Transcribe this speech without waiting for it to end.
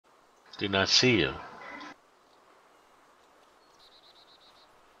Do not see you.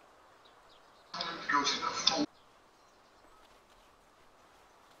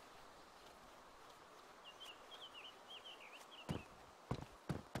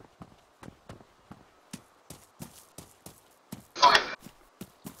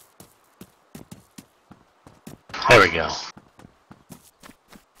 There we go.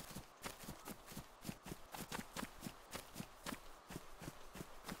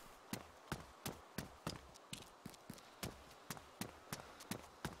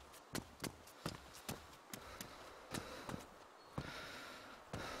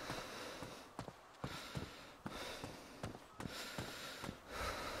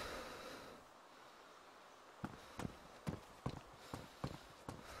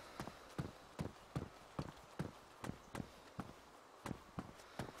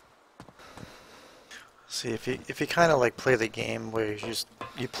 See, if you kind of like play the game where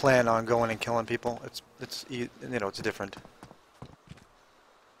you plan on going and killing people, it's you know it's different.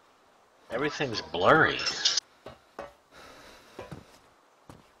 Everything's blurry.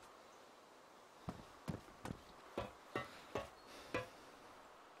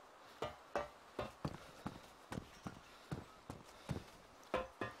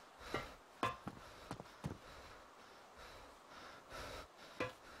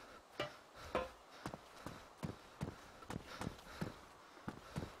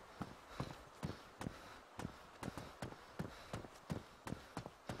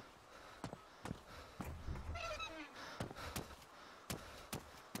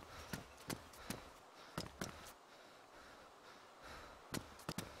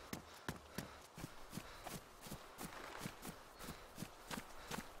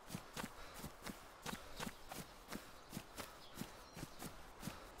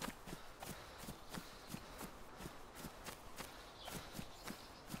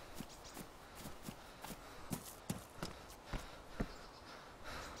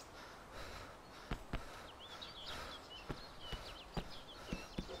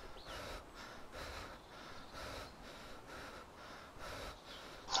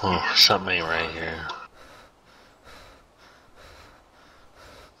 Oh, something ain't right here.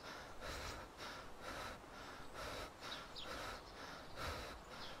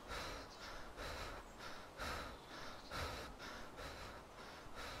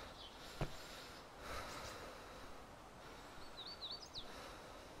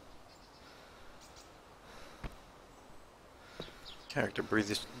 Character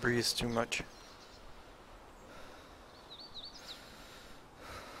breathes too much.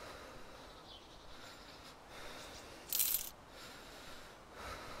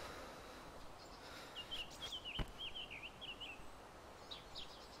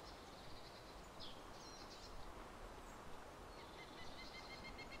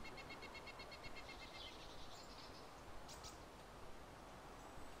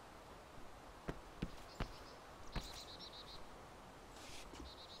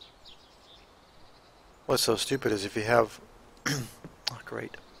 What's so stupid is if you have, oh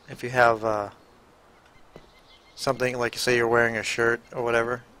great, if you have something like say you're wearing a shirt or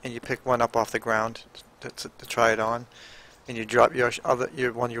whatever, and you pick one up off the ground to try it on, and you drop your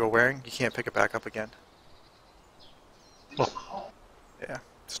one you were wearing, you can't pick it back up again. Oh. Yeah,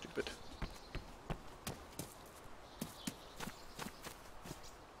 stupid.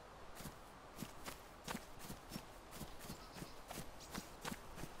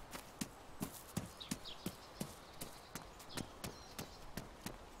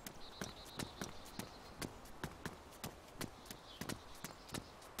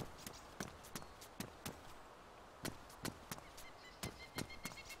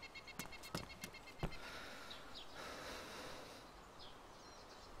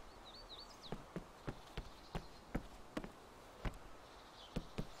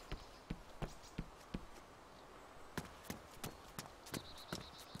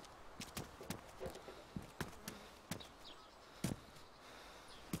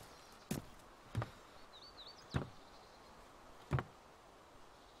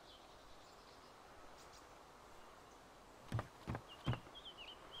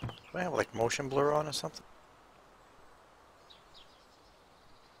 Do I have like motion blur on or something?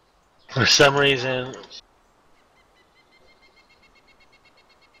 For some reason...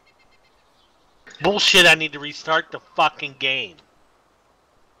 Bullshit, I need to restart the fucking game.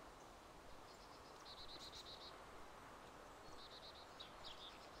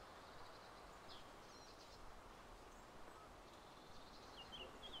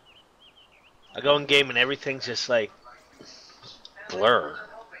 I go in game and everything's just like... blur.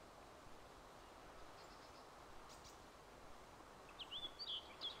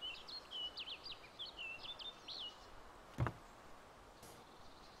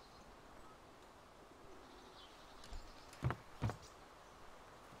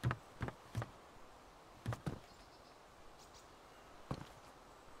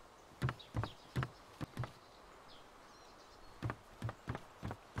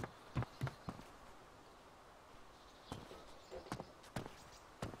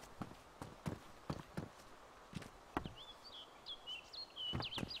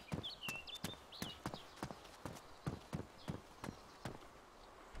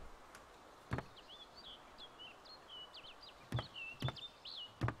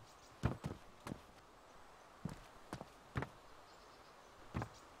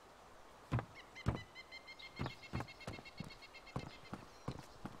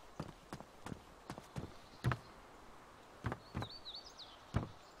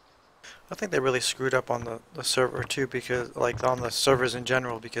 think they really screwed up on the server too, because like on the servers in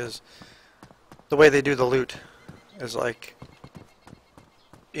general, because the way they do the loot is like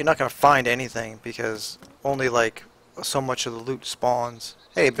you're not gonna find anything because only like so much of the loot spawns.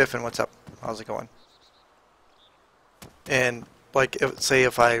 Hey Biffin, what's up? How's it going? And like say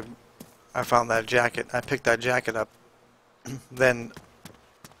if I found that jacket, I picked that jacket up, then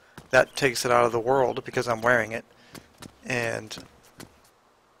that takes it out of the world because I'm wearing it, and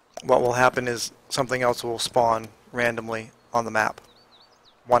what will happen is something else will spawn randomly on the map.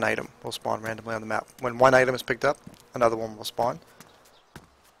 One item will spawn randomly on the map. When one item is picked up, another one will spawn.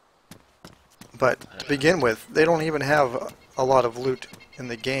 But to begin with, they don't even have a lot of loot in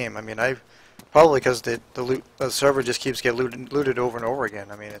the game. I mean, probably because the server just keeps getting looted over and over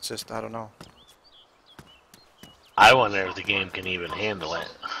again. I mean, it's just, I don't know. I wonder if the game can even handle it.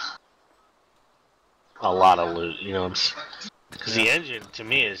 A lot of loot, you know, because the engine to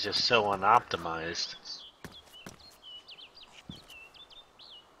me is just so unoptimized.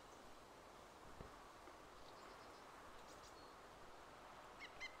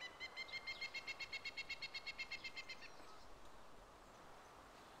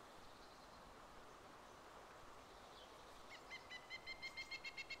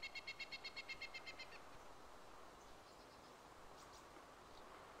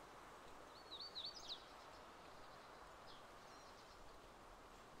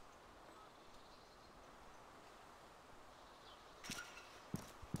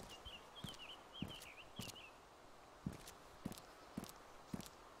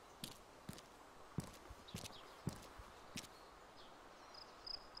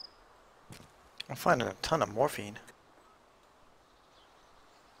 I'm finding a ton of morphine.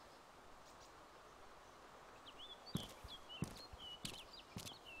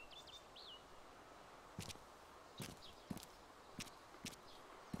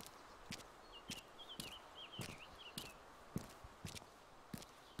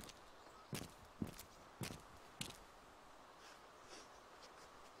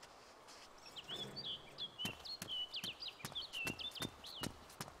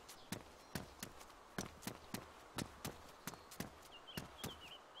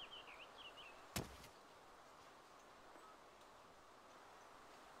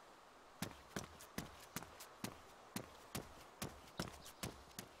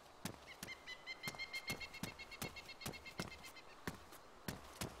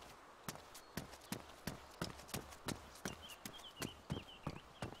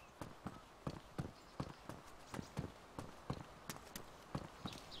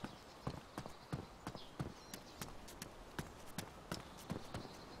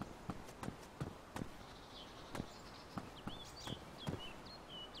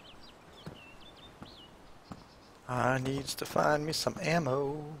 I needs to find me some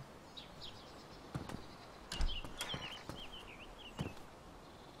ammo.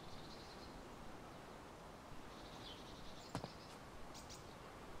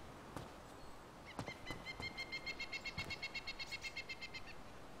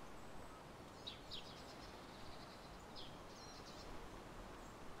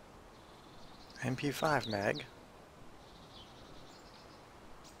 MP5 mag.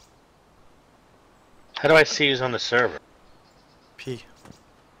 How do I see who's on the server? P.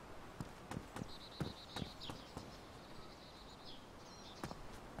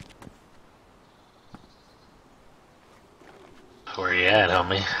 Where you at,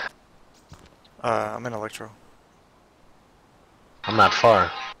 homie? I'm in Electro. I'm not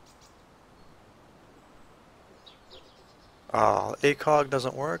far. ACOG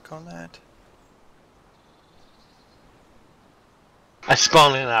doesn't work on that. I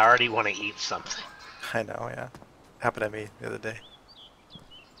spawn in and I already want to eat something. I know, yeah. Happened to me the other day.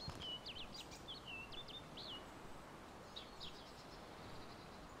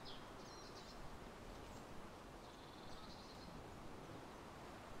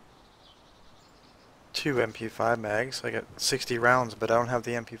 Two MP5 mags. I got 60 rounds, but I don't have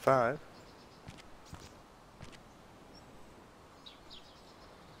the MP5.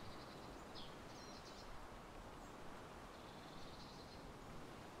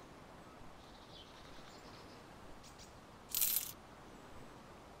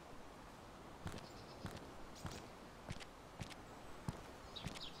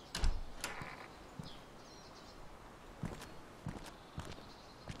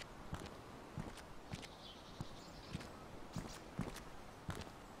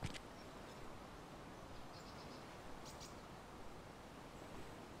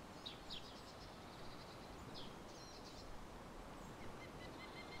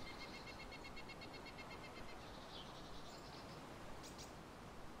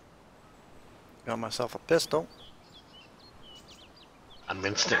 Got myself a pistol. I'm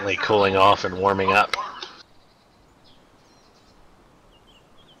instantly cooling off and warming up.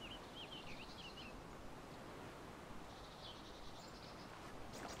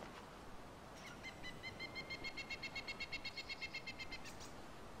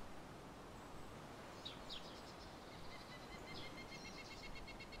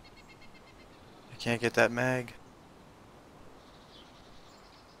 I can't get that mag.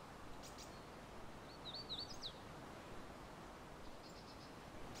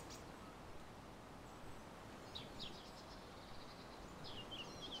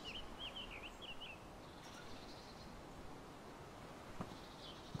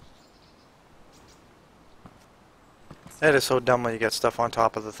 That is so dumb when you get stuff on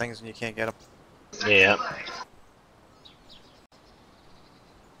top of the things and you can't get them. Yeah.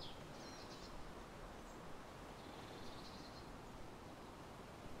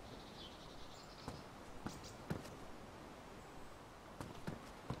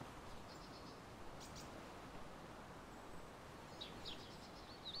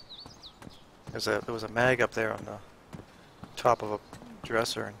 There was a mag up there on the top of a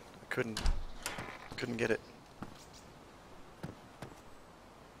dresser, and I couldn't get it.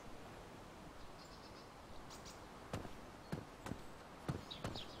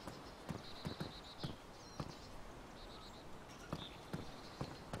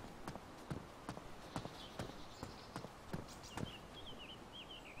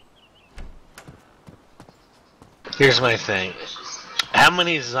 Here's my thing. How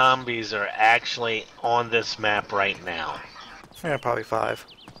many zombies are actually on this map right now? Yeah, probably 5.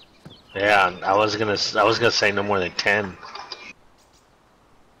 Yeah, I was gonna say no more than 10.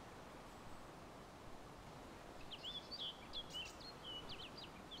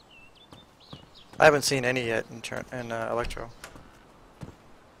 I haven't seen any yet in Electro.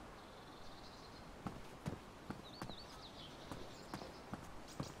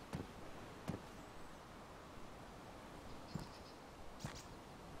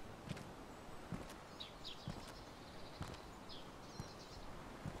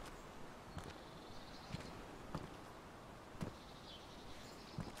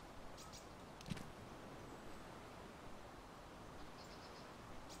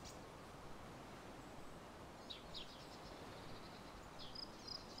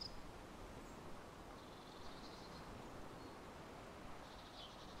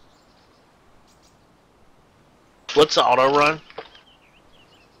 What's auto run?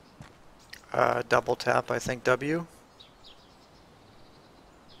 Double tap, I think W.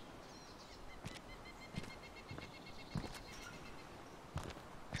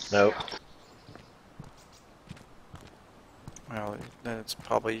 Nope. Well, then it's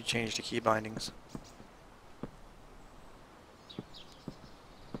probably changed to key bindings.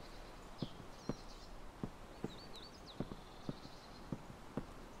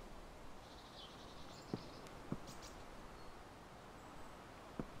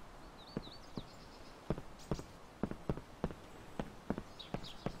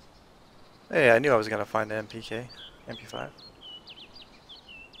 Hey, I knew I was gonna find the MP5.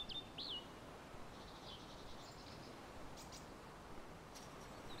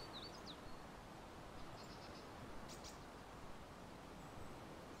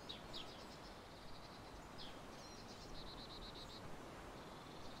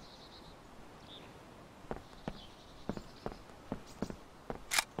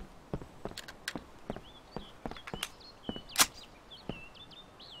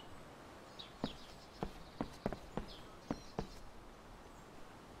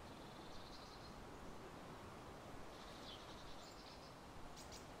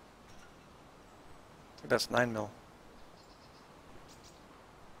 I think that's 9mm.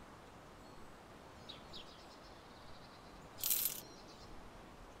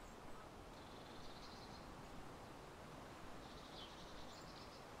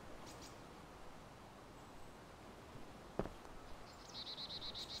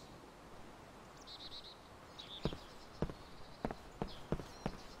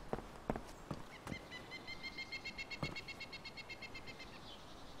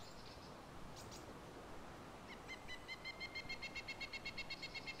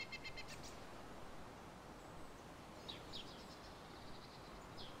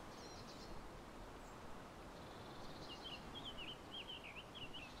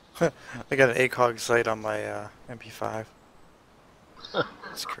 I got an ACOG sight on my MP5.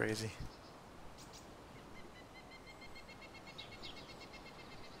 It's crazy.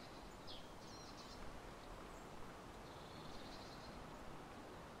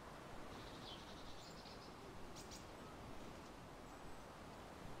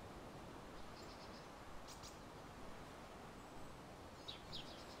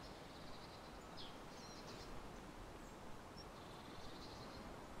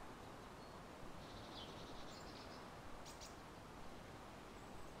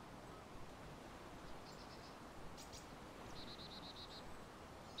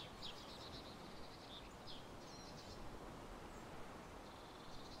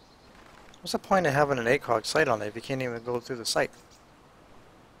 What's the point of having an ACOG site on it if you can't even go through the site?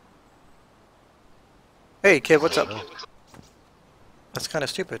 Hey kid, what's up? That's kind of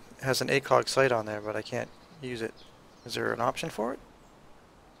stupid. It has an ACOG site on there, but I can't use it. Is there an option for it?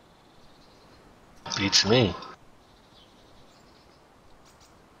 Beats me.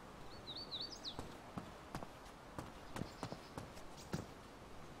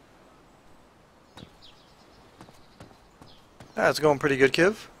 Ah, it's going pretty good,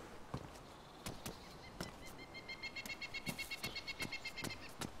 Kiv.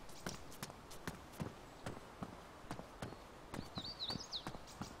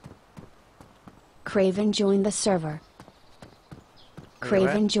 Craven joined the server.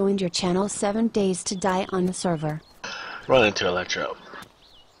 Craven joined your channel 7 days to die on the server. Run into Electro.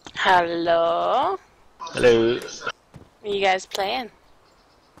 Hello? Hello. Are you guys playing?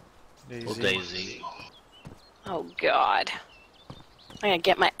 Well, DayZ. Oh god. I'm gonna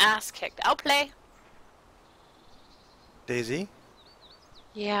get my ass kicked. I'll play. DayZ?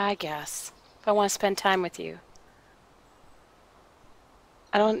 Yeah, I guess. If I want to spend time with you.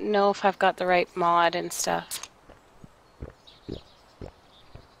 I don't know if I've got the right mod and stuff.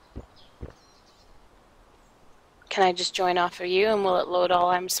 Can I just join off of you and will it load all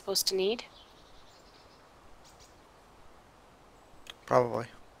I'm supposed to need? Probably.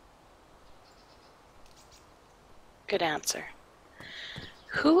 Good answer.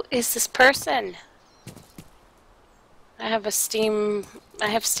 Who is this person? I have Steam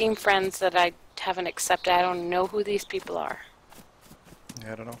friends that I haven't accepted. I don't know who these people are.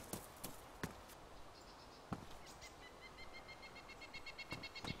 Yeah, I don't know.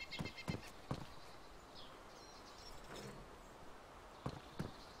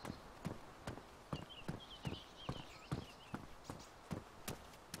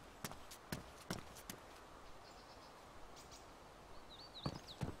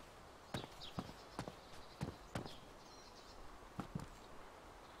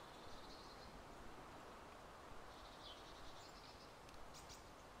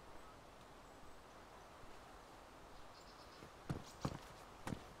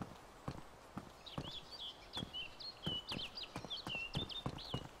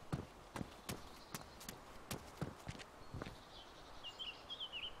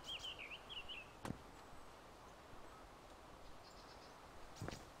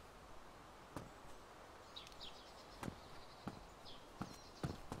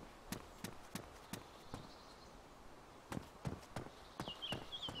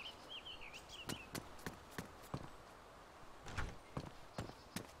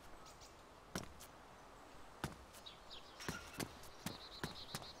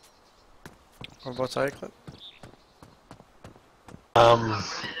 What about side clip?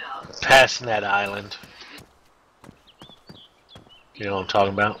 Passing that island. You know what I'm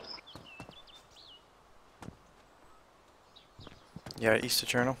talking about? Yeah, east of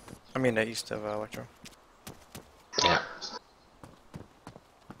Cherno. I mean, east of Electro. Yeah.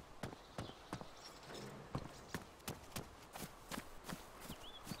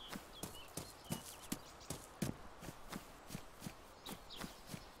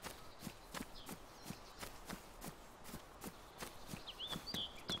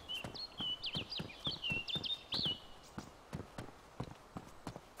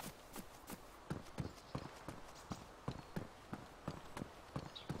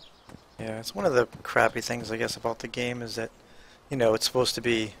 Yeah, it's one of the crappy things, I guess, about the game is that, you know, it's supposed to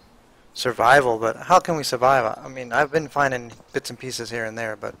be survival, but how can we survive? I mean, I've been finding bits and pieces here and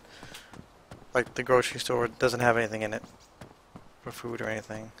there, but like the grocery store doesn't have anything in it for food or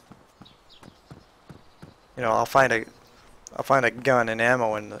anything. You know, I'll find a gun and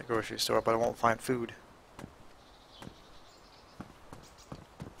ammo in the grocery store, but I won't find food.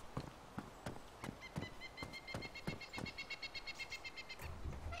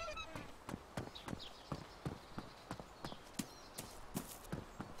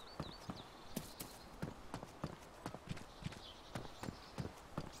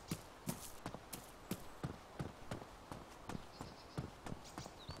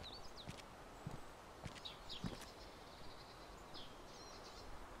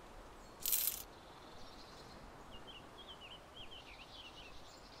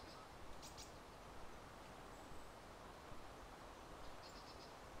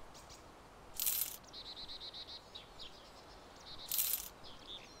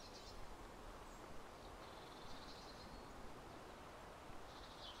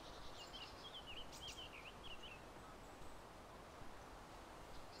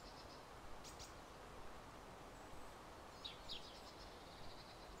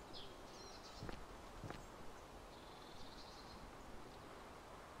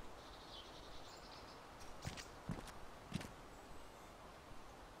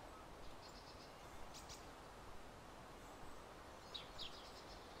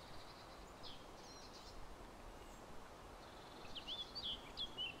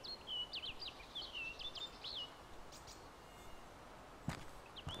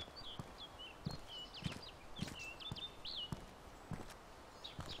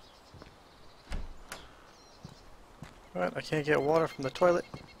 What? I can't get water from the toilet.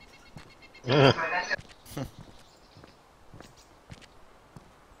 Mm.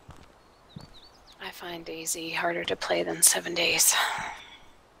 I find DayZ harder to play than 7 Days.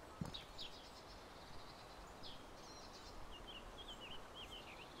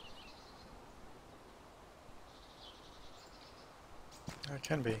 It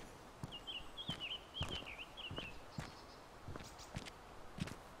can be.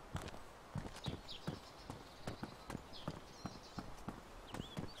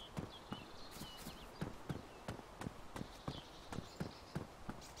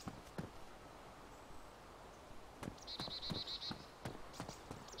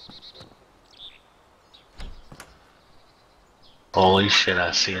 Holy shit,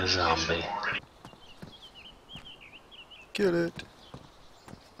 I see a zombie. Get it.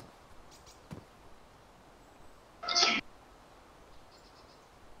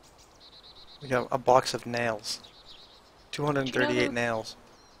 We got a box of nails. 238 nails.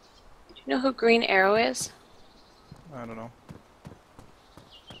 Do you know who Green Arrow is? I don't know.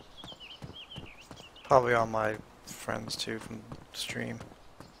 Probably all my friends too from the stream.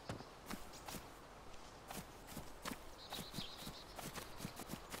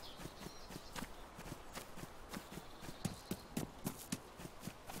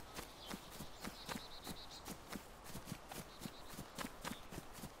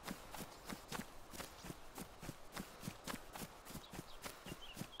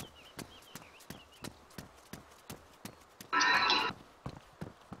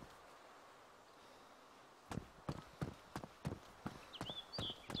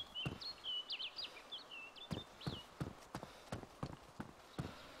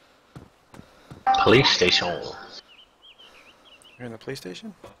 Police station. You're in the police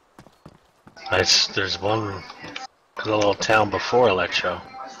station? There's one in the little town before Electro.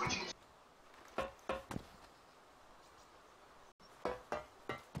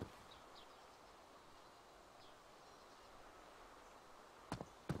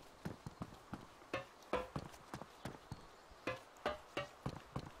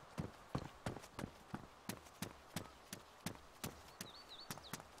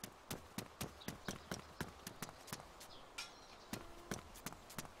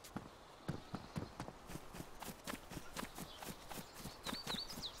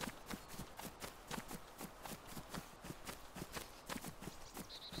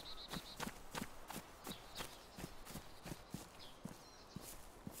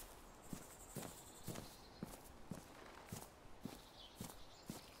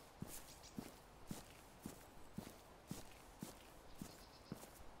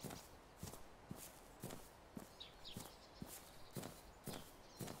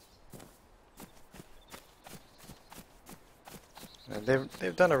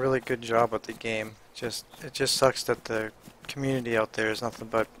 They've done a really good job with the game. It just sucks that the community out there is nothing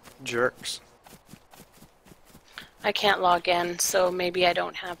but jerks. I can't log in, so maybe I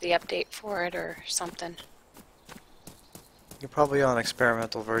don't have the update for it or something. You're probably on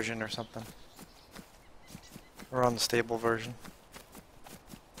experimental version or something. Or on the stable version.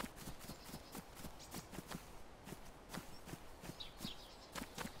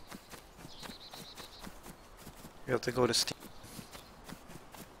 You have to go to Steam.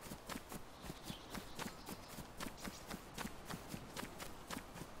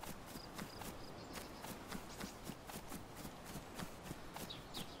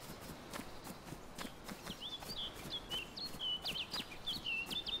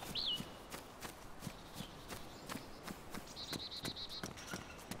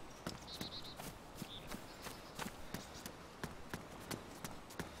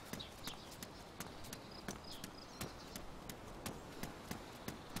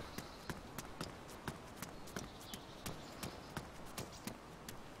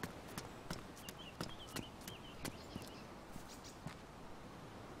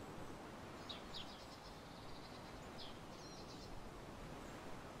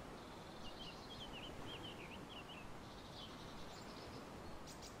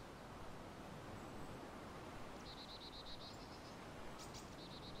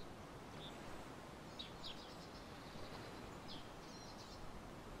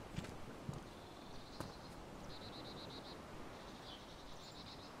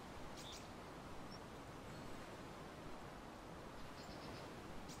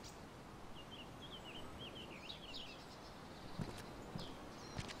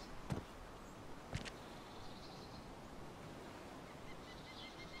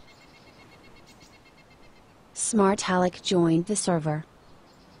 Smart Alec joined the server.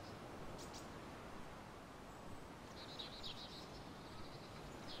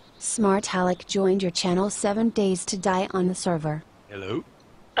 Smart Alec joined your channel 7 days to die on the server. Hello?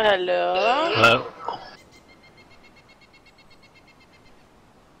 Hello? Hello?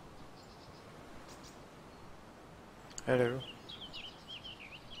 Hello.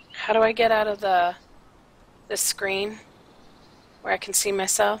 How do I get out of the screen where I can see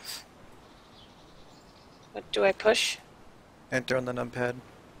myself? What do I push? Enter on the numpad.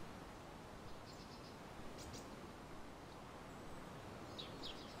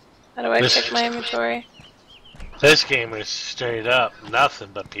 How do I This- check my inventory? This game is straight up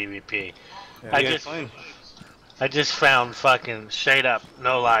nothing but PvP. Yeah. I just found fucking straight up,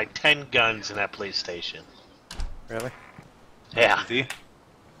 no lie, 10 guns in that police station. Really? Yeah, Easy.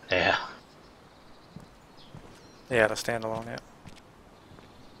 yeah. Yeah, the standalone, yeah.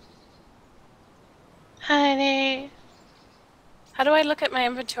 Honey. How do I look at my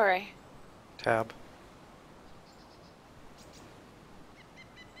inventory? Tab.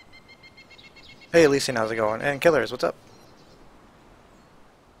 Hey, Elysian, how's it going? And Killers, what's up?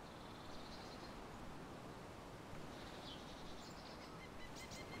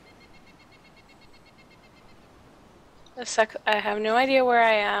 I have no idea where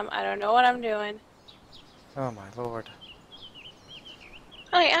I am. I don't know what I'm doing. Oh my lord.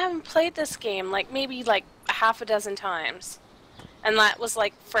 I haven't played this game like maybe like a half a dozen times. And that was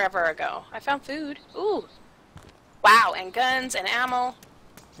like forever ago. I found food. Ooh. Wow, and guns and ammo.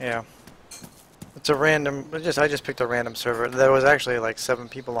 Yeah. It's a random, I just picked a random server. There was actually like 7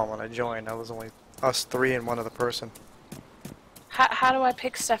 people on when I joined. I was only us 3 and one other person. How do I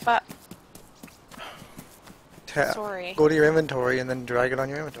pick stuff up? Tab. Sorry. Go to your inventory and then drag it on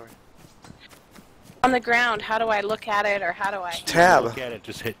your inventory. On the ground, how do I look at it or how do I... Tab. Look at it,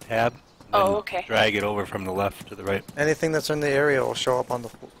 just hit tab. Oh, then okay. Drag it over from the left to the right. Anything that's in the area will show up on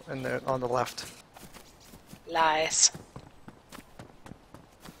on the left. Lies.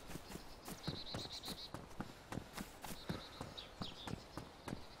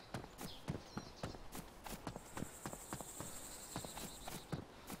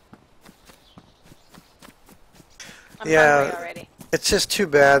 I'm Yeah. hungry already. It's just too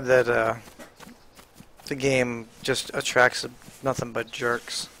bad that the game just attracts nothing but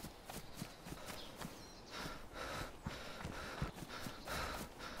jerks.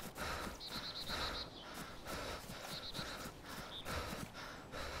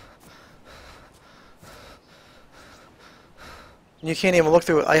 You can't even look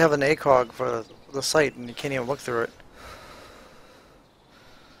through it. I have an ACOG for the site, and you can't even look through it.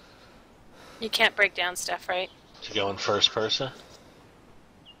 You can't break down stuff, right? You go in first person?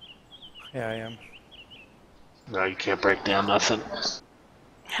 Yeah, I am. No, you can't break down nothing.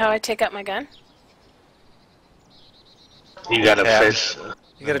 How I take out my gun? You gotta Tab. fish.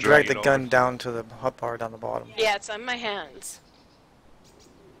 You gotta Drag drag it the over. gun down to the hotbar down the bottom. Yeah, it's on my hands.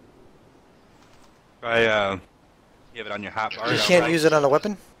 Try, you have it on your hot bar. You down can't right. use it on the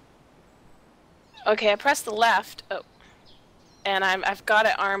weapon? Okay, I press the left. Oh. And I've got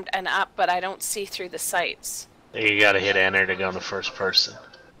it armed and up, but I don't see through the sights. You gotta hit enter to go into first person.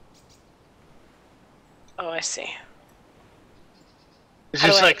 Oh, I see. There's How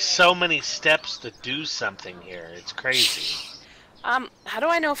do just I- like so many steps to do something here. It's crazy. How do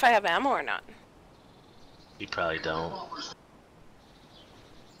I know if I have ammo or not? You probably don't.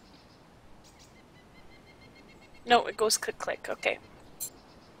 No, it goes click click. Okay.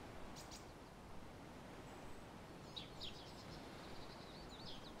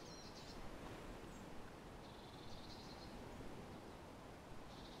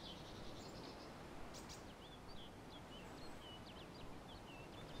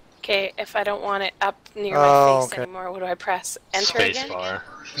 Okay, if I don't want it up near my Oh, face okay. anymore, what do I press? Enter Space again? bar.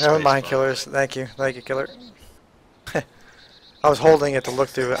 Never Space mind, bar. Killers. Thank you, Killer. I was holding it to look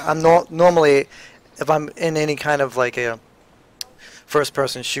through it. I'm normally, if I'm in any kind of like a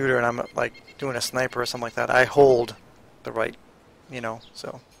first-person shooter and I'm like doing a sniper or something like that, I hold the right,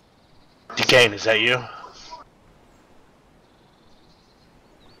 so. Decane, is that you?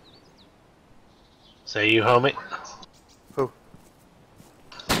 Is that you, homie? Who?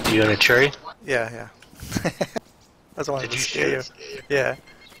 You in a tree? Yeah. That's why I wanted Did to you scare you. shoot? Yeah.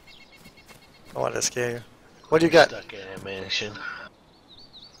 I wanted to scare you. What do you got? Stuck in ammunition.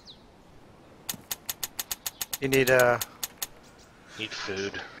 You need Need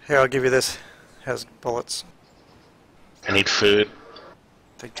food. here, I'll give you this. Has bullets. I need food.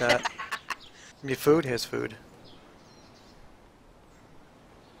 Take that. You need food? Here's food.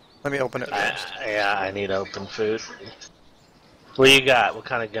 Let me open it first. Yeah, I need open food. What you got? What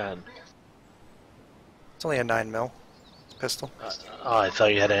kind of gun? It's only a 9mm pistol. Oh, I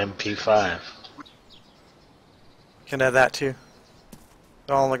thought you had an MP5. Can I have that too?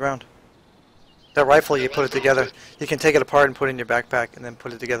 They're all on the ground. That rifle, you put it together. You can take it apart and put it in your backpack and then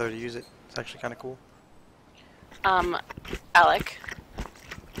put it together to use it. It's actually kind of cool. Alec,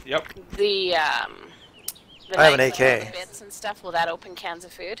 Yep. the I have an knife with all AK. the bits and stuff, will that open cans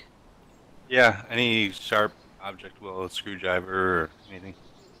of food? Yeah, any sharp object will, a screwdriver or anything.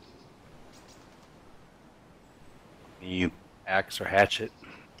 Any axe or hatchet.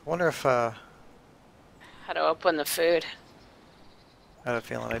 I wonder if, How to open the food? I had a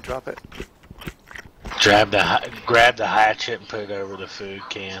feeling I'd drop it. Grab the hatchet and put it over the food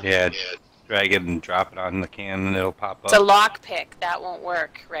can. Yeah, drag it and drop it on the can and it'll pop It's a up. lockpick. That won't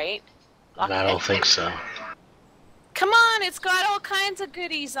work, right? I don't think so. Come on, it's got all kinds of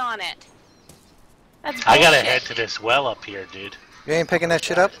goodies on it. That's I gotta bullshit. head to this well up here, dude. You ain't picking that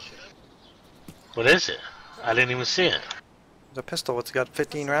shit up? What is it? I didn't even see it. It's a pistol. It's got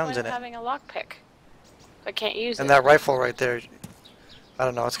 15 rounds in it. Having a lockpick. I can't use And it. that rifle right there, I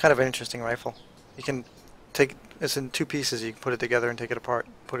don't know, it's kind of an interesting rifle. You can take, it's in two pieces, you can put it together and take it apart,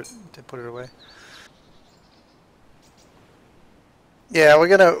 put it away. Yeah, we're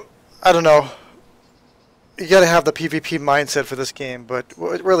gonna, I don't know, you gotta have the PvP mindset for this game, but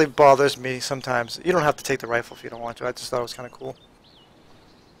what really bothers me sometimes, you don't have to take the rifle if you don't want to, I just thought it was kind of cool,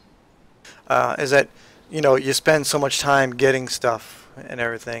 is that, you know, you spend so much time getting stuff and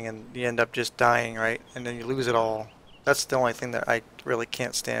everything, and you end up just dying, right? And then you lose it all. That's the only thing that I really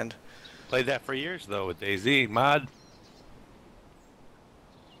can't stand. Played that for years though with DayZ mod.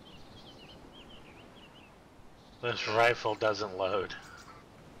 This rifle doesn't load.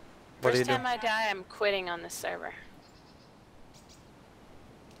 What do you First do? time I die, I'm quitting on this server.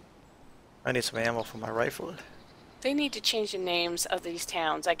 I need some ammo for my rifle. They need to change the names of these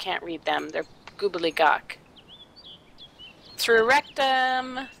towns. I can't read them. They're gobbledygook. Through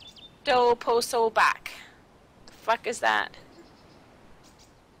rectum, do poso back. The fuck is that?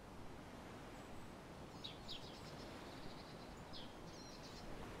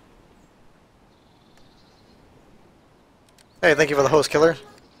 Hey, thank you for the host, killer.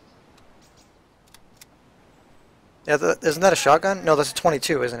 Yeah, isn't that a shotgun? No, that's a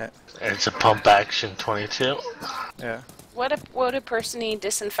 22, isn't it? It's a pump action 22. Yeah. What a person need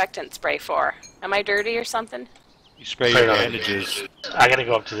disinfectant spray for? Am I dirty or something? You spray Spray your on it. bandages. I gotta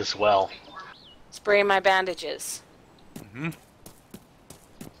go up to this well. Spray my bandages. hmm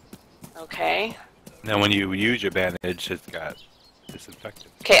Okay. Now when you use your bandage, it's got disinfectant.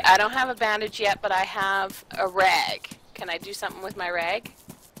 Okay, I don't have a bandage yet, but I have a rag. Can I do something with my rag?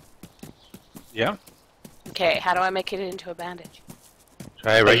 Yeah. Okay, how do I make it into a bandage?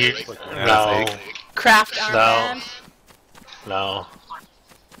 Try But right you, click. no, Craft armband? no.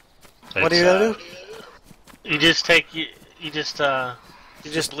 What do you gotta do? You just take you just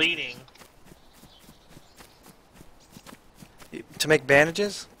You just bleeding. to make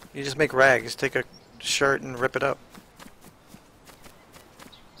bandages, you just make rags. Take a shirt and rip it up.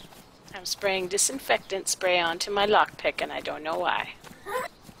 I'm spraying disinfectant spray onto my lockpick, and I don't know why.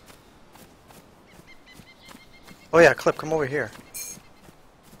 Oh yeah, Clip, come over here.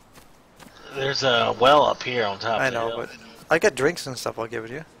 There's a well up here on top. I of the know, hill. but I got drinks and stuff. I'll give it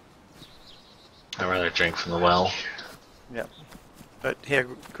to you. I'd rather drink from the well. Yep. But here,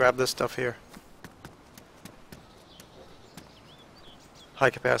 grab this stuff here. High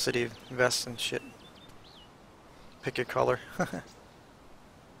capacity vests and shit. Pick your color.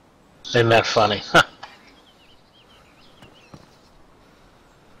 Isn't that funny?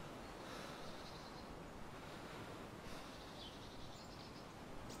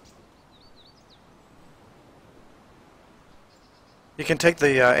 You can take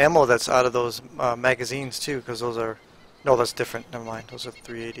the ammo that's out of those magazines too, because those are... No, that's different. Never mind. Those are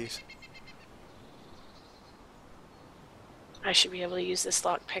 380s. I should be able to use this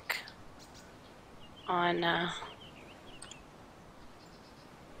lockpick on,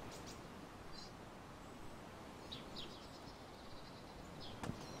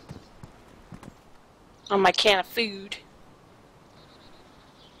 on my can of food.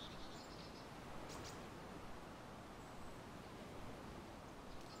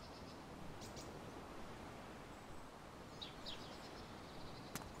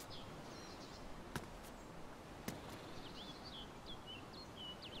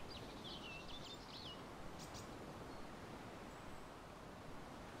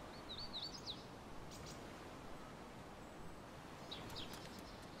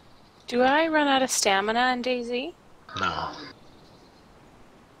 Do I run out of stamina in DayZ? No.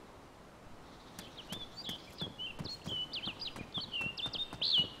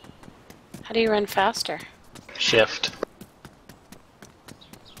 How do you run faster? Shift.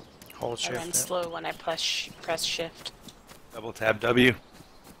 Hold I shift. run yeah. slow when I press shift. Double tab W.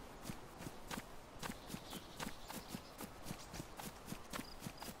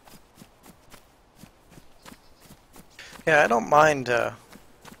 Yeah, I don't mind. I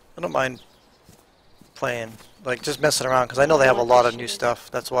don't mind playing, like just messing around, because I know they have a lot of new stuff.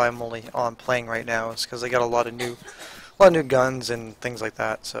 That's why I'm only on playing right now. Is because they got a lot of new guns and things like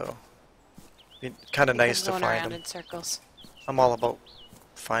that. So, it's kind of nice to going find around them. in circles. I'm all about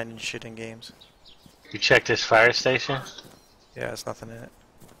finding shit in games. You check this fire station? Yeah, there's nothing in it.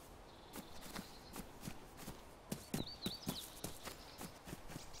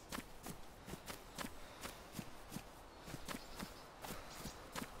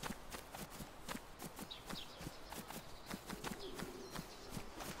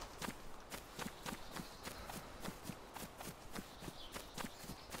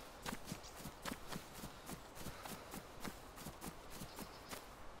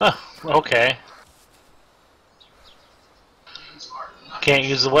 Oh, okay. Can't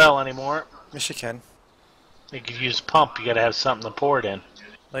use the well anymore. Yes, you can. You could use pump. You gotta have something to pour it in.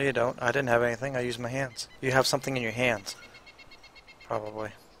 No, you don't. I didn't have anything. I used my hands. You have something in your hands.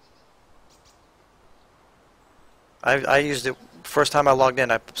 Probably. I used it first time I logged in.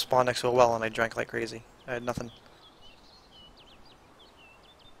 I spawned next to a well and I drank like crazy. I had nothing.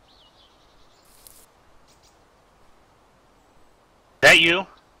 That you?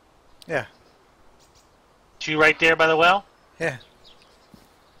 Yeah. Is you right there by the well? Yeah.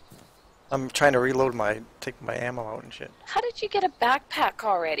 I'm trying to reload take my ammo out and shit. How did you get a backpack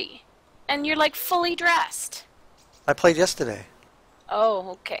already? And you're like fully dressed. I played yesterday.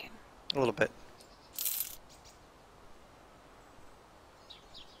 Oh, okay. A little bit.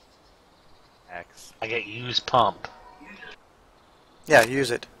 X. I get use pump. Yeah,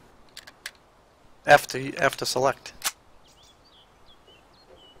 use it. F to select.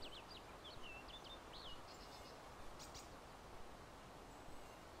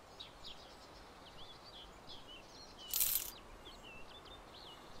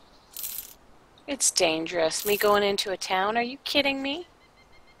 It's dangerous. Me going into a town? Are you kidding me?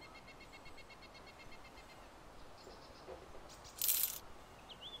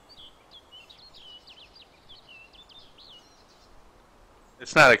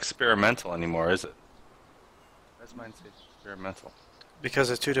 It's not experimental anymore, is it? That's mine say experimental. Because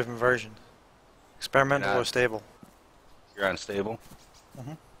it's two different versions. Experimental or stable. You're unstable?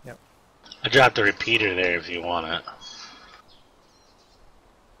 Mm-hmm. Yep. I dropped the repeater there if you want it.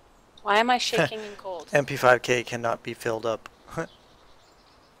 Why am I shaking and cold? MP5K cannot be filled up.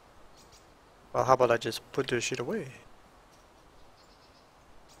 Well, how about I just put this shit away?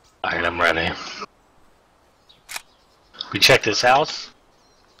 Alright, I'm ready. We check this house?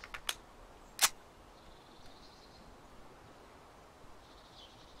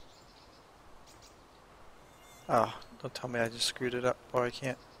 Oh, don't tell me I just screwed it up, or I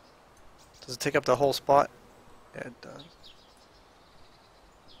can't. Does it take up the whole spot? Yeah, it does.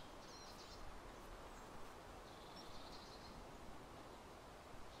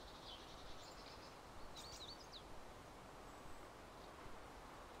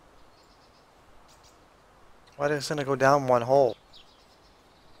 Why doesn't it go down one hole?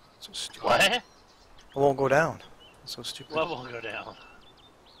 So stupid. What? It won't go down. It's so stupid. What will go down?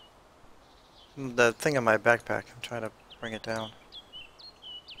 The thing in my backpack, I'm trying to bring it down.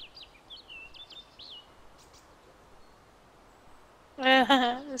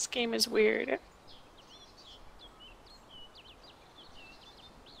 This game is weird.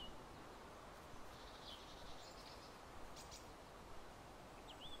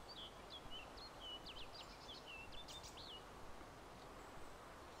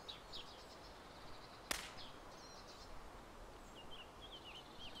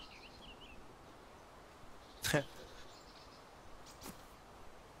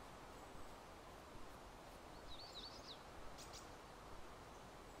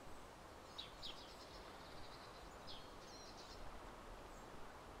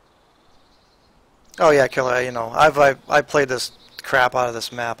 Oh yeah, Killer, you know, I played this crap out of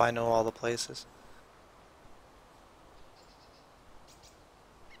this map. I know all the places.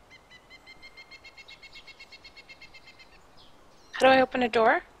 How do I open a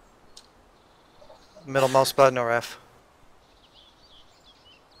door? Middle mouse button or F.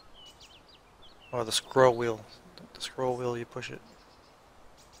 Or the scroll wheel. The scroll wheel, you push it.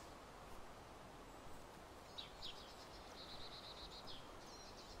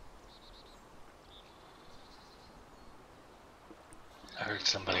 I heard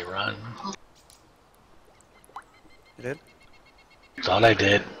somebody run. You did? Thought I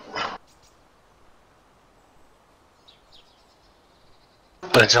did.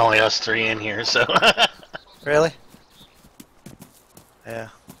 But it's only us three in here, so... Really? Yeah.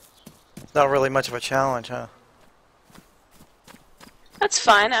 It's not really much of a challenge, huh? That's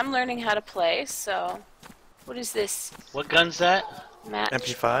fine. I'm learning how to play, so... What is this? What gun's that?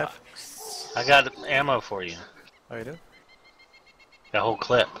 MP5? I got ammo for you. Oh, you do? That whole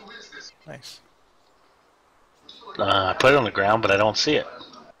clip. Nice. I put it on the ground, but I don't see it.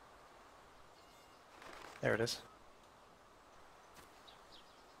 There it is.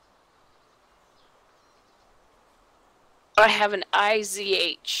 I have an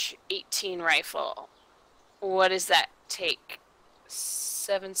IZH-18 rifle. What does that take?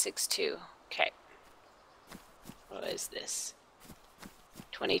 7.62. Okay. What is this?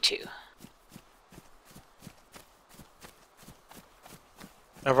 22.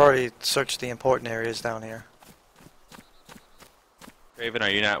 I've already searched the important areas down here. Raven, are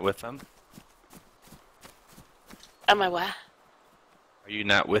you not with them? Am I what? Are you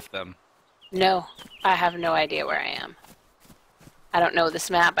not with them? No. I have no idea where I am. I don't know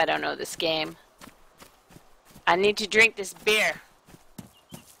this map. I don't know this game. I need to drink this beer.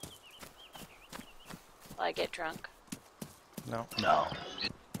 Will I get drunk? No. No.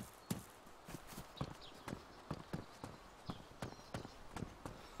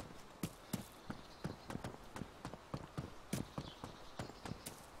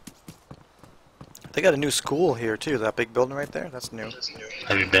 They got a new school here too. That big building right there. That's new.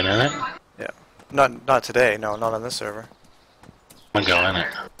 Have you been in it? Yeah. Not today. No, not on this server. I'm gonna go in it.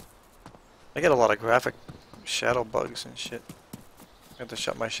 I get a lot of graphic shadow bugs and shit. I have to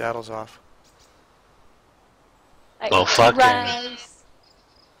shut my shadows off. Well, fucking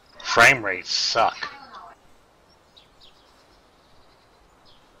frame rates suck.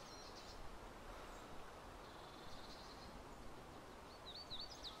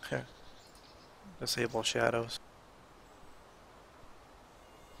 Here. Disable shadows.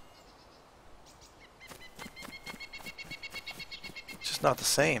 It's just not the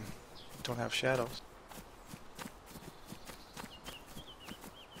same. Don't have shadows.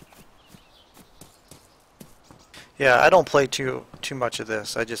 Yeah, I don't play too much of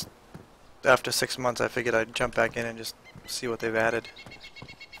this. I just, after 6 months, I figured I'd jump back in and just see what they've added.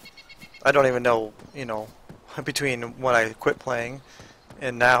 I don't even know, you know, between when I quit playing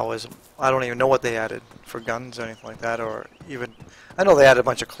and now I don't even know what they added for guns or anything like that, or even, I know they added a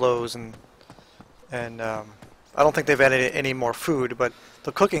bunch of clothes and I don't think they've added any more food, but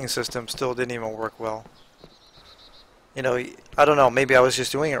the cooking system still didn't even work well. You know, I don't know, maybe I was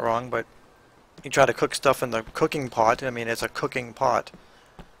just doing it wrong, but you try to cook stuff in the cooking pot, I mean, it's a cooking pot,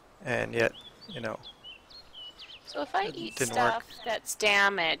 and yet, you know. So if I eat didn't stuff that's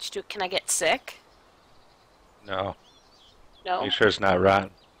damaged, can I get sick? No. No? Make sure it's not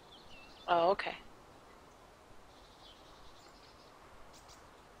rotten. Oh, okay.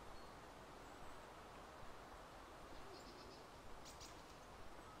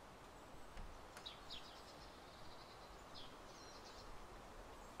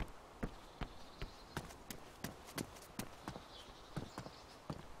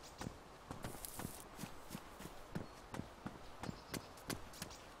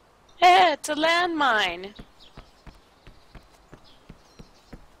 Hey, it's a landmine.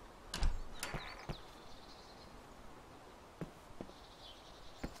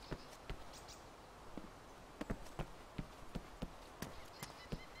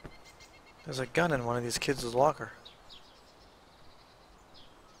 There's a gun in one of these kids' locker.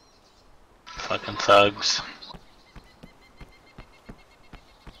 Fucking thugs.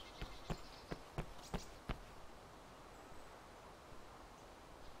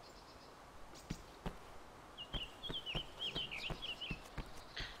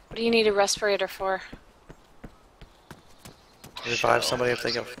 What do you need a respirator for? Revive somebody if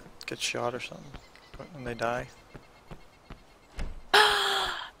they get shot or something, and they die.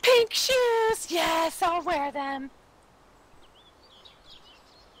 Pink shoes! Yes, I'll wear them.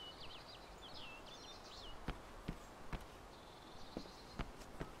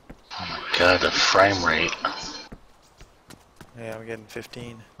 Oh my god, the frame rate. Yeah, I'm getting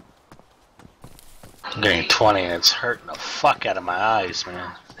 15. I'm getting 20 and it's hurting the fuck out of my eyes,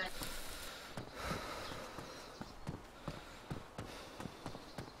 man.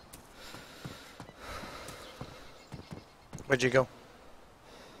 Where'd you go?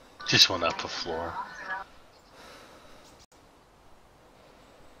 Just went up the floor.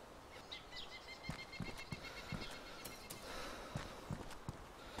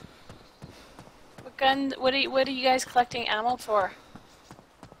 What gun? What are you guys collecting ammo for?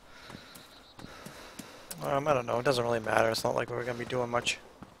 I don't know. It doesn't really matter. It's not like we're gonna be doing much.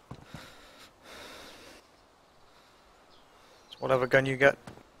 Whatever gun you get.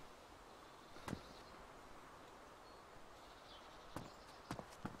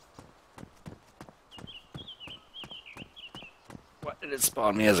 What did it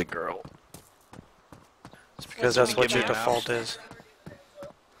spawn me as a girl? Because that's what your default is.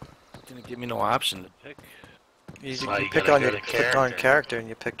 Didn't give me no option to pick. You, That's why you you pick gotta on go your to click on character and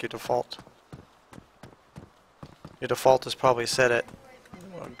you pick your default. Your default is probably set at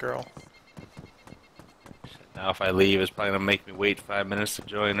girl. Now if I leave, it's probably gonna make me wait 5 minutes to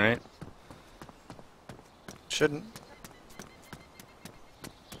join, right? Shouldn't.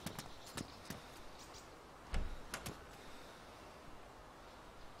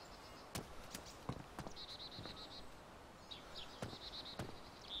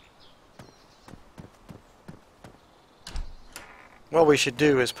 What we should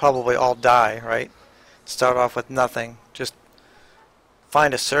do is probably all die, right? Start off with nothing. Just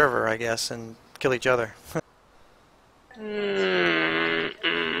find a server, I guess, and kill each other.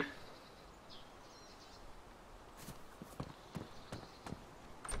 Mm-mm.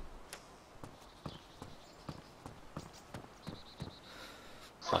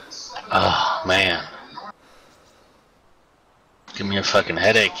 Oh, man. Give me a fucking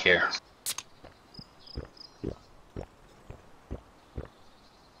headache here.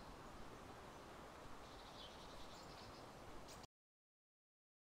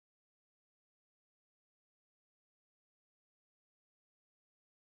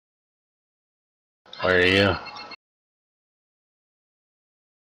 Where are you?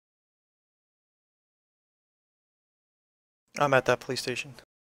 I'm at that police station.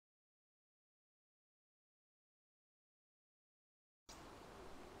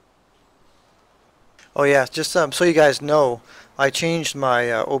 Oh yeah, just so you guys know, I changed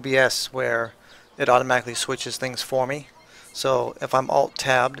my OBS where it automatically switches things for me. So if I'm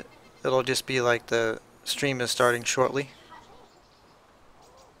alt-tabbed, it'll just be like the stream is starting shortly.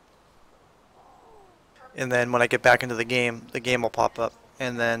 And then when I get back into the game will pop up.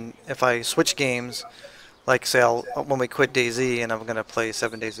 And then if I switch games, like say when we quit DayZ and I'm going to play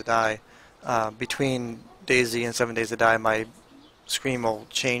 7 Days to Die, between DayZ and 7 Days to Die, my screen will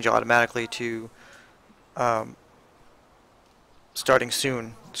change automatically to starting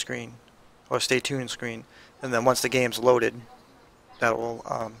soon screen or stay tuned screen, and then once the game's loaded, that will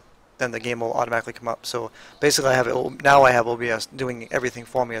then the game will automatically come up. So basically, now I have OBS doing everything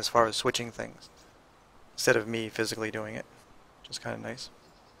for me as far as switching things instead of me physically doing it, which is kind of nice.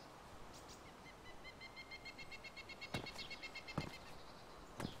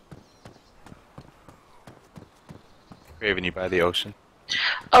 Craven, you by the ocean?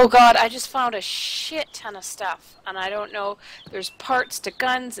 Oh god, I just found a shit ton of stuff, and I don't know, there's parts to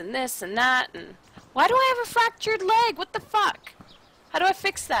guns and this and that, and why do I have a fractured leg? What the fuck? How do I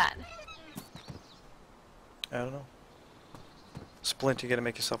fix that? I don't know. Splint, you gotta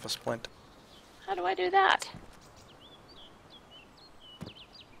make yourself a splint. How do I do that?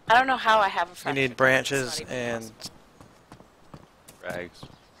 I don't know how I have a You fractured need leg. branches It's not even and possible. Rags.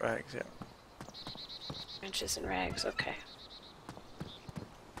 rags, yeah. Branches and rags, okay.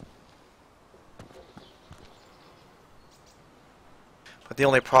 But the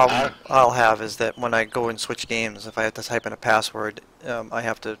only problem I'll have is that when I go and switch games, if I have to type in a password, I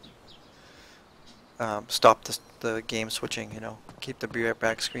have to stop the game switching, keep the be right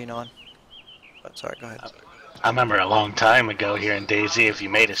back screen on. But sorry, go ahead. I remember a long time ago here in DayZ, if you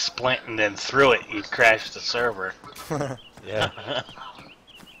made a splint and then threw it, you'd crash the server. Yeah.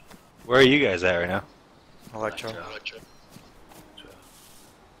 Where are you guys at right now? Electro. So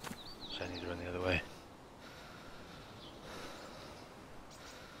I need to run the other way.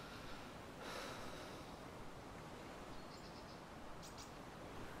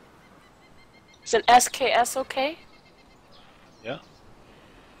 Is an SKS okay? Yeah.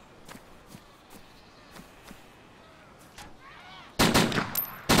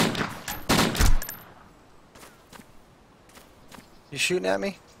 You shooting at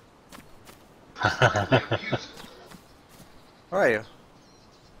me? Where are you?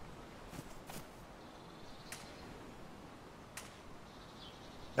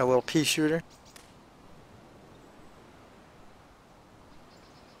 A little pea shooter?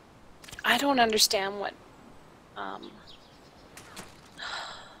 I don't understand what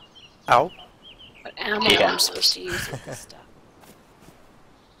Ow. what ammo Yeah. I'm supposed to use with this stuff.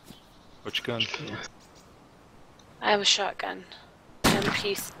 Which gun? I have a shotgun.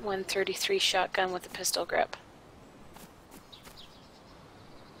 MP-133 shotgun with a pistol grip.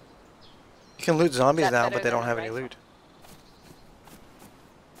 You can loot zombies Is that now, better but they don't than a have any rifle? loot.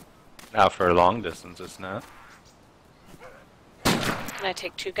 Now for a long distance, it's not. Can I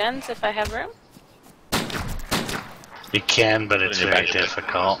take 2 guns if I have room? You can, but it's very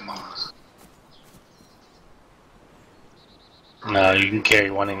difficult. No, you can carry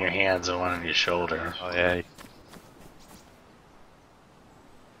one in your hands and one on your shoulder. Oh yeah.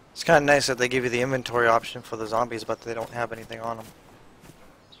 It's kind of nice that they give you the inventory option for the zombies, but they don't have anything on them.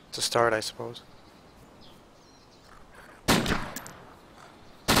 To start, I suppose.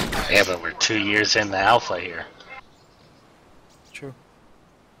 Yeah, but we're 2 years in the alpha here. True.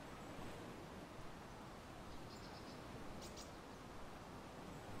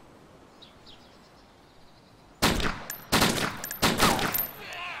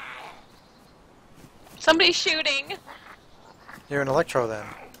 Somebody's shooting. You're an electro then.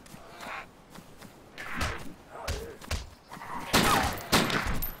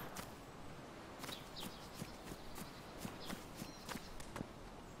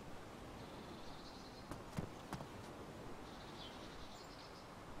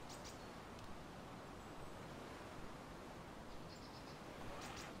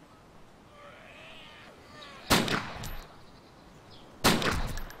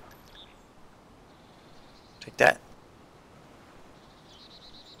 Take that.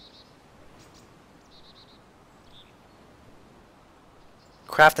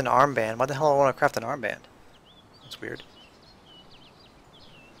 Craft an armband. Why the hell do I want to craft an armband? That's weird.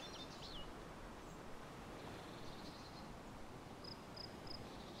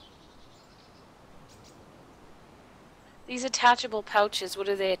 These attachable pouches, what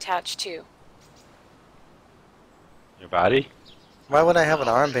are they attached to? Your body? Why would I have an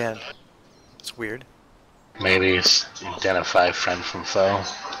armband? It's weird. Maybe it's identify friend from foe.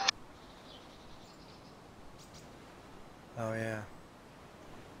 Oh yeah.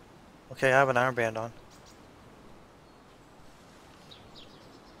 Okay, I have an armband on.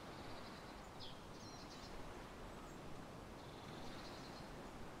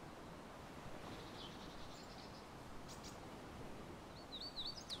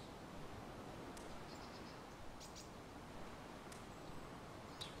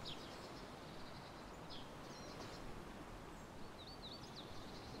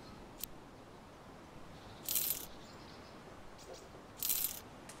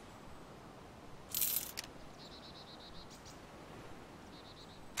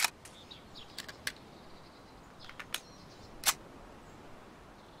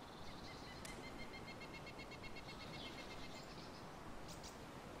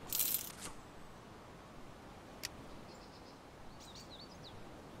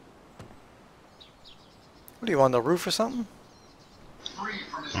 What are you on the roof or something?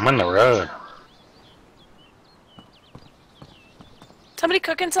 I'm on the road. Somebody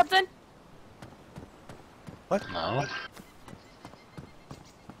cooking something? No.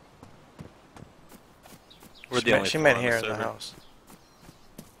 We're the only She four meant on here in the the server. house.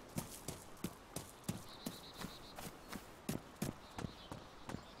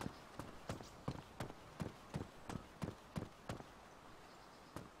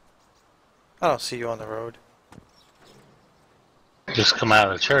 I don't see you on the road. Just come out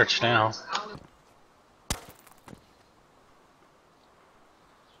of the church now.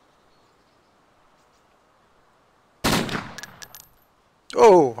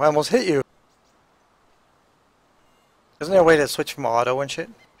 Oh, I almost hit you. Isn't there a way to switch from auto and shit?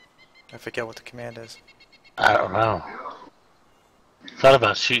 I forget what the command is. I don't know. Thought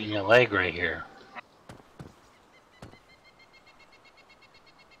about shooting your leg right here.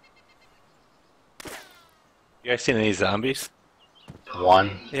 You guys seen any zombies?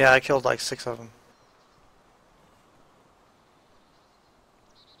 One. Yeah, I killed like 6 of them.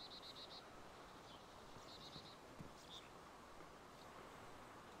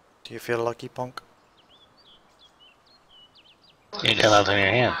 Do you feel lucky, punk? You got nothing in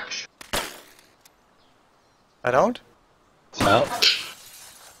your hand. I don't? No.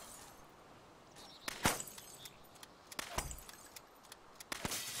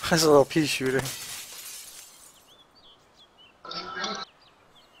 That's a little pea shooter.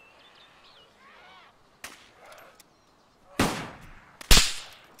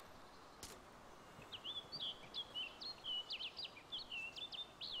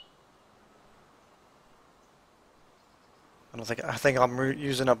 I think I'm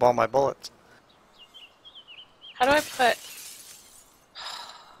using up all my bullets. How do I put...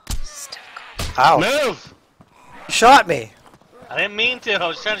 This is difficult. Ow! Move! You shot me! I didn't mean to. I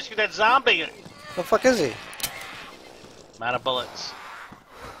was trying to shoot that zombie. The fuck is he? I'm out of bullets.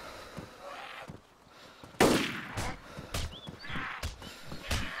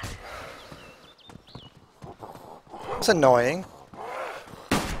 That's annoying.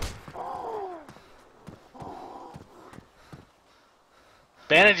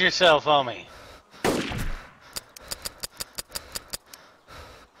 Bandage yourself, homie.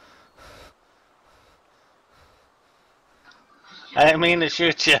 I didn't mean to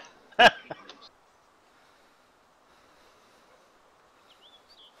shoot you.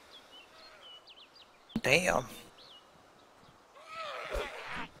 Damn.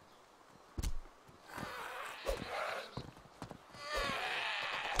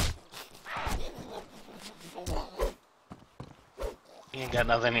 You ain't got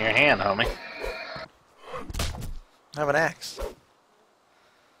nothing in your hand, homie. I have an axe.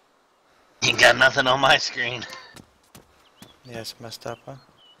 You ain't got nothing on my screen. Yeah, it's messed up, huh?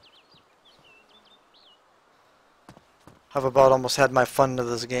 I've about almost had my fun to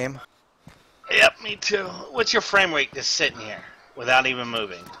this game. Yep, me too. What's your frame rate just sitting here without even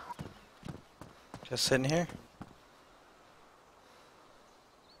moving? Just sitting here.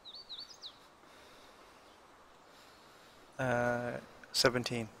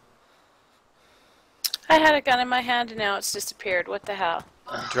 17. I had a gun in my hand and now it's disappeared. What the hell?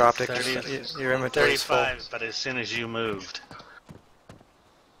 You dropped it. 30, Your inventory is full. 35, but as soon as you moved.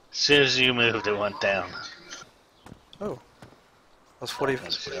 As soon as you moved, it went down. Oh. That's 40.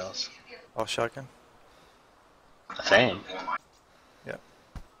 Shells. Oh, shotgun. I think. Yep.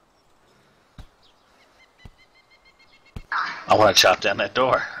 I want to chop down that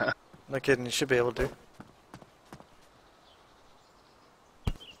door. No kidding, you should be able to.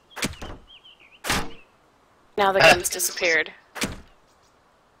 Now the gun's disappeared.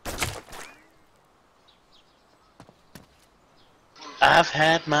 I've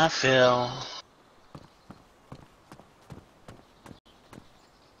had my fill.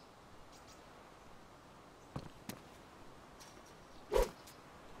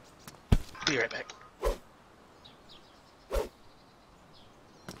 Be right back.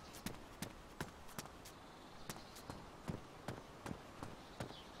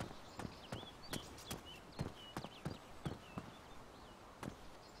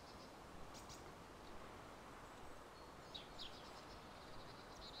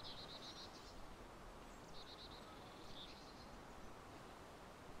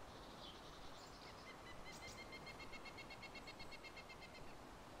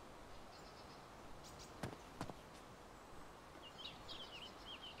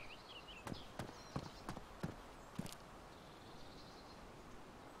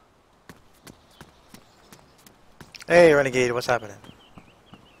 Hey, Renegade, what's happening?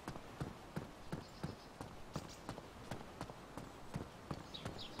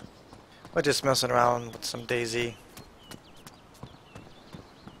 We're just messing around with some DayZ.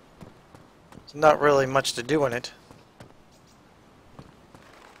 There's not really much to do in it.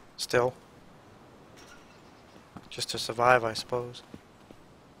 Still. Just to survive, I suppose.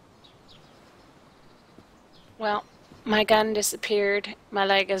 Well, my gun disappeared. My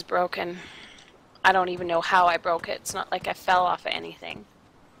leg is broken. I don't even know how I broke it. It's not like I fell off of anything.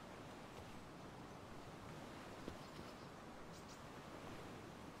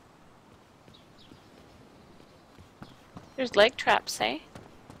 There's leg traps, eh?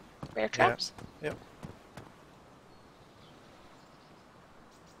 Bear traps? Yep.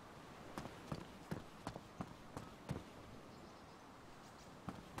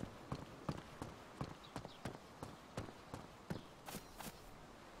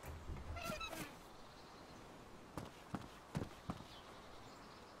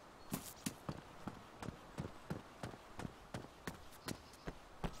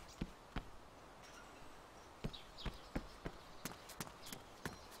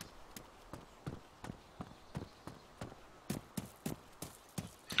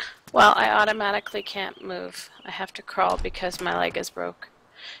 Well, I automatically can't move. I have to crawl because my leg is broke.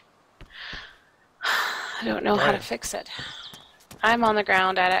 I don't know how to Right. fix it. I'm on the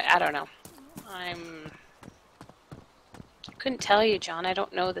ground. I don't know. I couldn't tell you, John. I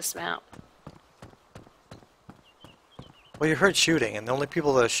don't know this map. Well, you heard shooting, and the only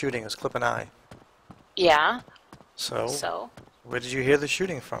people that are shooting is Clip and I. Yeah, So, so where did you hear the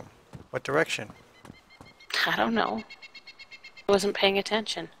shooting from? What direction? I don't know. I wasn't paying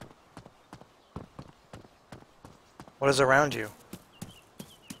attention. What is around you?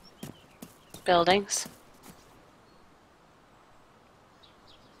 Buildings.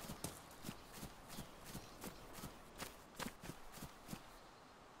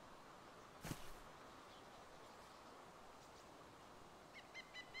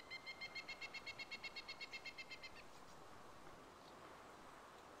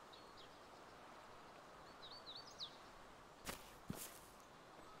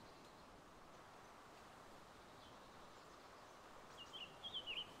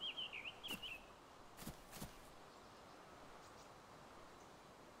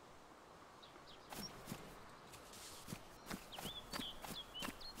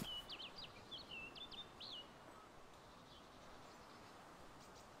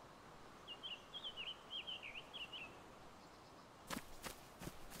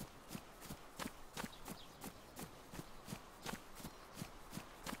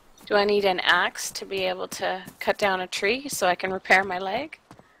 Do I need an axe to be able to cut down a tree so I can repair my leg?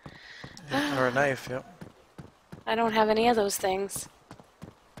 Or a knife, yep. I don't have any of those things.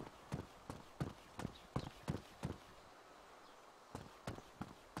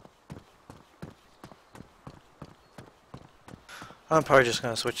 I'm probably just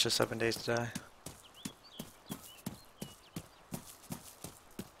going to switch to 7 Days to Die.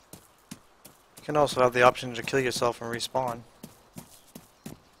 You can also have the option to kill yourself and respawn.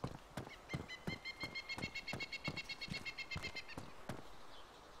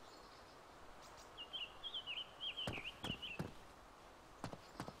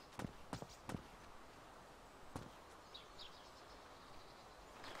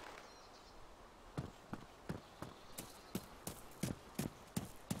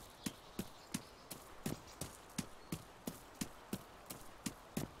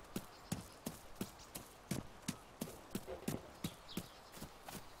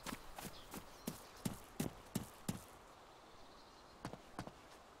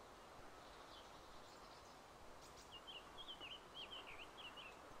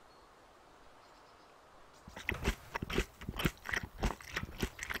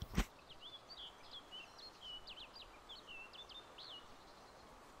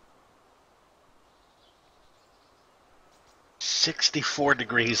 $64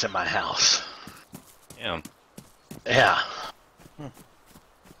 degrees in my house. Yeah. Yeah.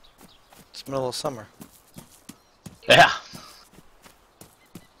 It's middle of summer. Yeah.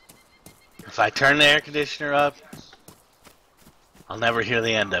 If I turn the air conditioner up, I'll never hear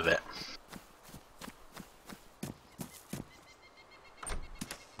the end of it.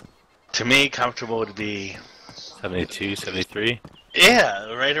 To me, comfortable would be 72, 73.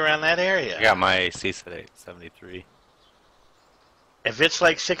 yeah, right around that area. I got my AC set at 73. If it's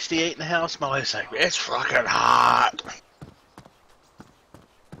like 68 in the house, my wife's like, it's fucking hot.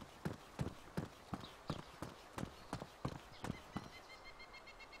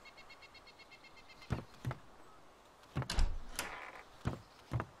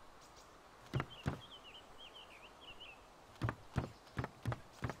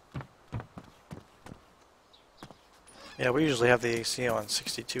 Yeah, we usually have the AC on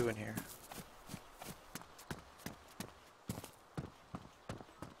 62 in here.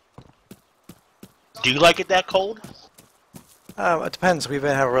 Do you like it that cold? It depends. We've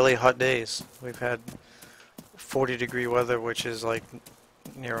had really hot days. We've had 40-degree weather, which is like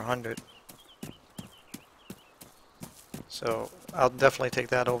near 100. So I'll definitely take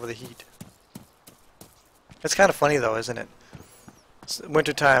that over the heat. It's kind of funny though, isn't it?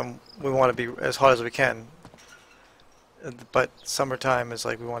 Wintertime, we want to be as hot as we can. But summertime is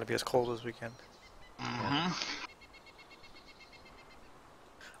like we want to be as cold as we can. Mm-hmm. I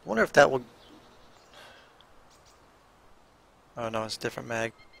wonder if that will... Oh no, it's a different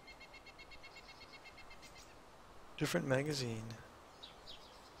mag. Different magazine.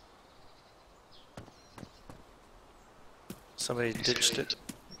 Somebody ditched it.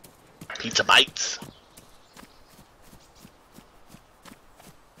 Pizza bites.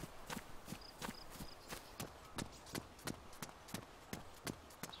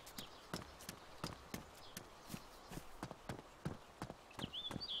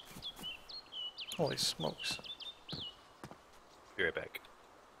 Holy smokes. Be right back.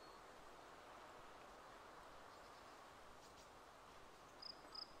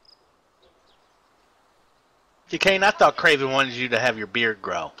 Kane, I thought Craven wanted you to have your beard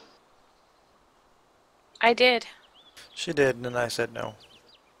grow. I did. She did, and then I said no.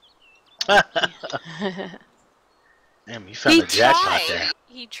 Damn, you found He the jackpot tried. there.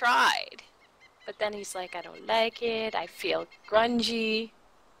 He tried. But then he's like, I don't like it. I feel grungy.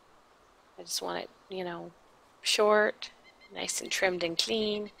 I just want it, you know, short, nice and trimmed and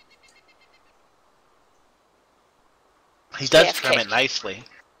clean. He does JFK. trim it nicely.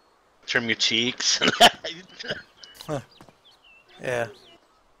 Trim your cheeks. Yeah.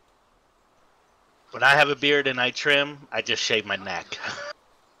 When I have a beard and I trim, I just shave my neck.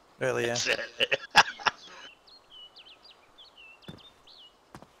 Really, yeah. That's it.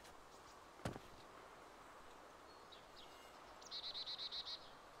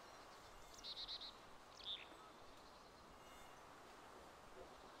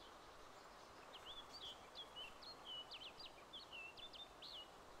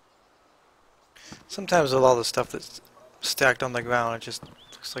 Sometimes with all the stuff that's stacked on the ground, it just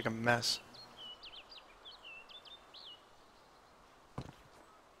looks like a mess.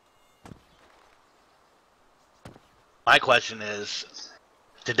 My question is,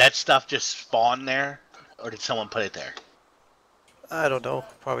 did that stuff just spawn there, or did someone put it there? I don't know.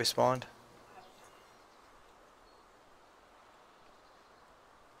 Probably spawned.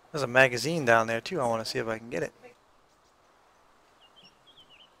 There's a magazine down there too. I want to see if I can get it.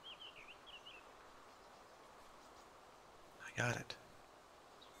 I got it.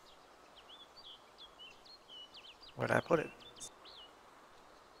 Where'd I put it?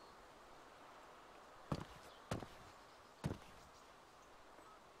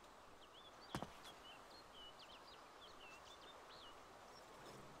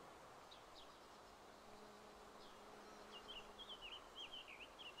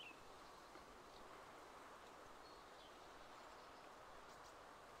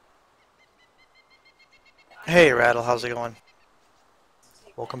 Hey Rattle, how's it going?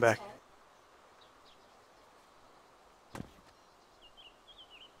 Welcome back.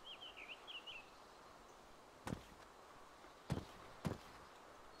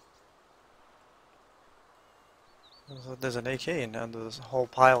 There's an AK and under this whole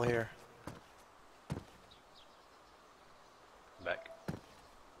pile here. Back.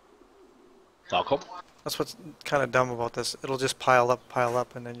 Welcome. That's what's kind of dumb about this. It'll just pile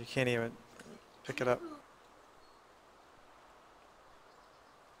up, and then you can't even pick it up.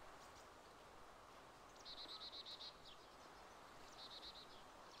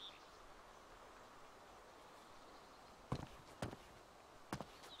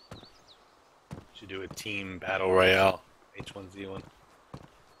 Should do a team battle royale. H1Z1.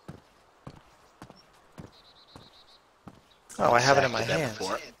 Oh, I have it in my Did that hands.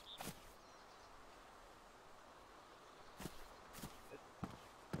 before.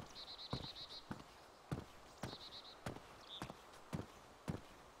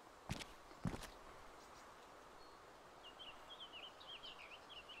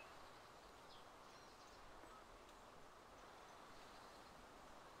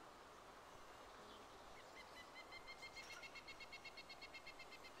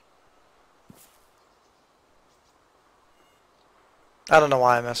 I don't know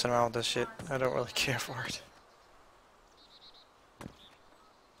why I'm messing around with this shit. I don't really care for it.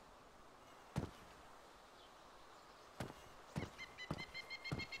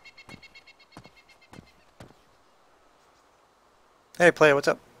 Hey player, what's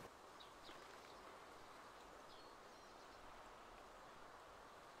up?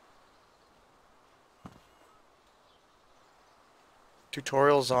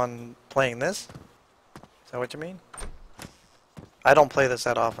 Tutorials on playing this? Is that what you mean? I don't play this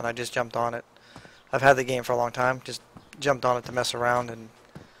that often, I just jumped on it. I've had the game for a long time, just jumped on it to mess around, and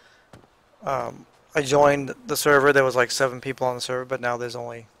I joined the server. There was like 7 people on the server, but now there's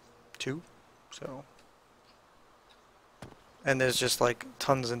only 2, so. And there's just like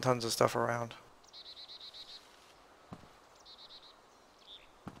tons and tons of stuff around.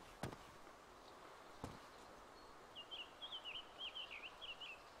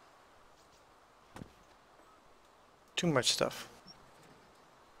 Too much stuff.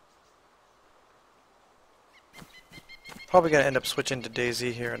 Probably gonna end up switching to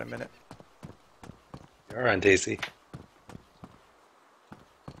DayZ here in a minute. You're on DayZ.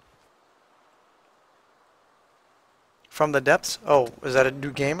 From the Depths? Oh, is that a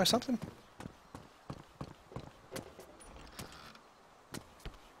new game or something?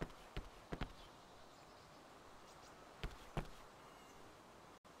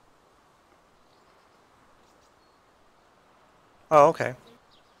 Oh, okay.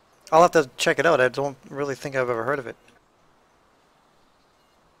 I'll have to check it out. I don't really think I've ever heard of it.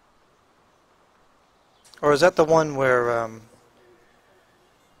 Or is that the one where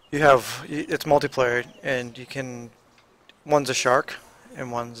you have it's multiplayer and you can one's a shark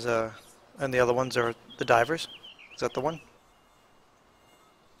and one's and the other ones are the divers? Is that the one?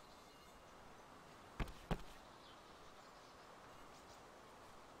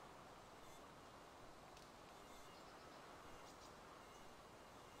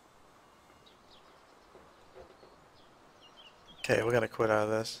 Okay, we're gonna quit out of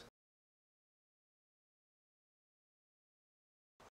this.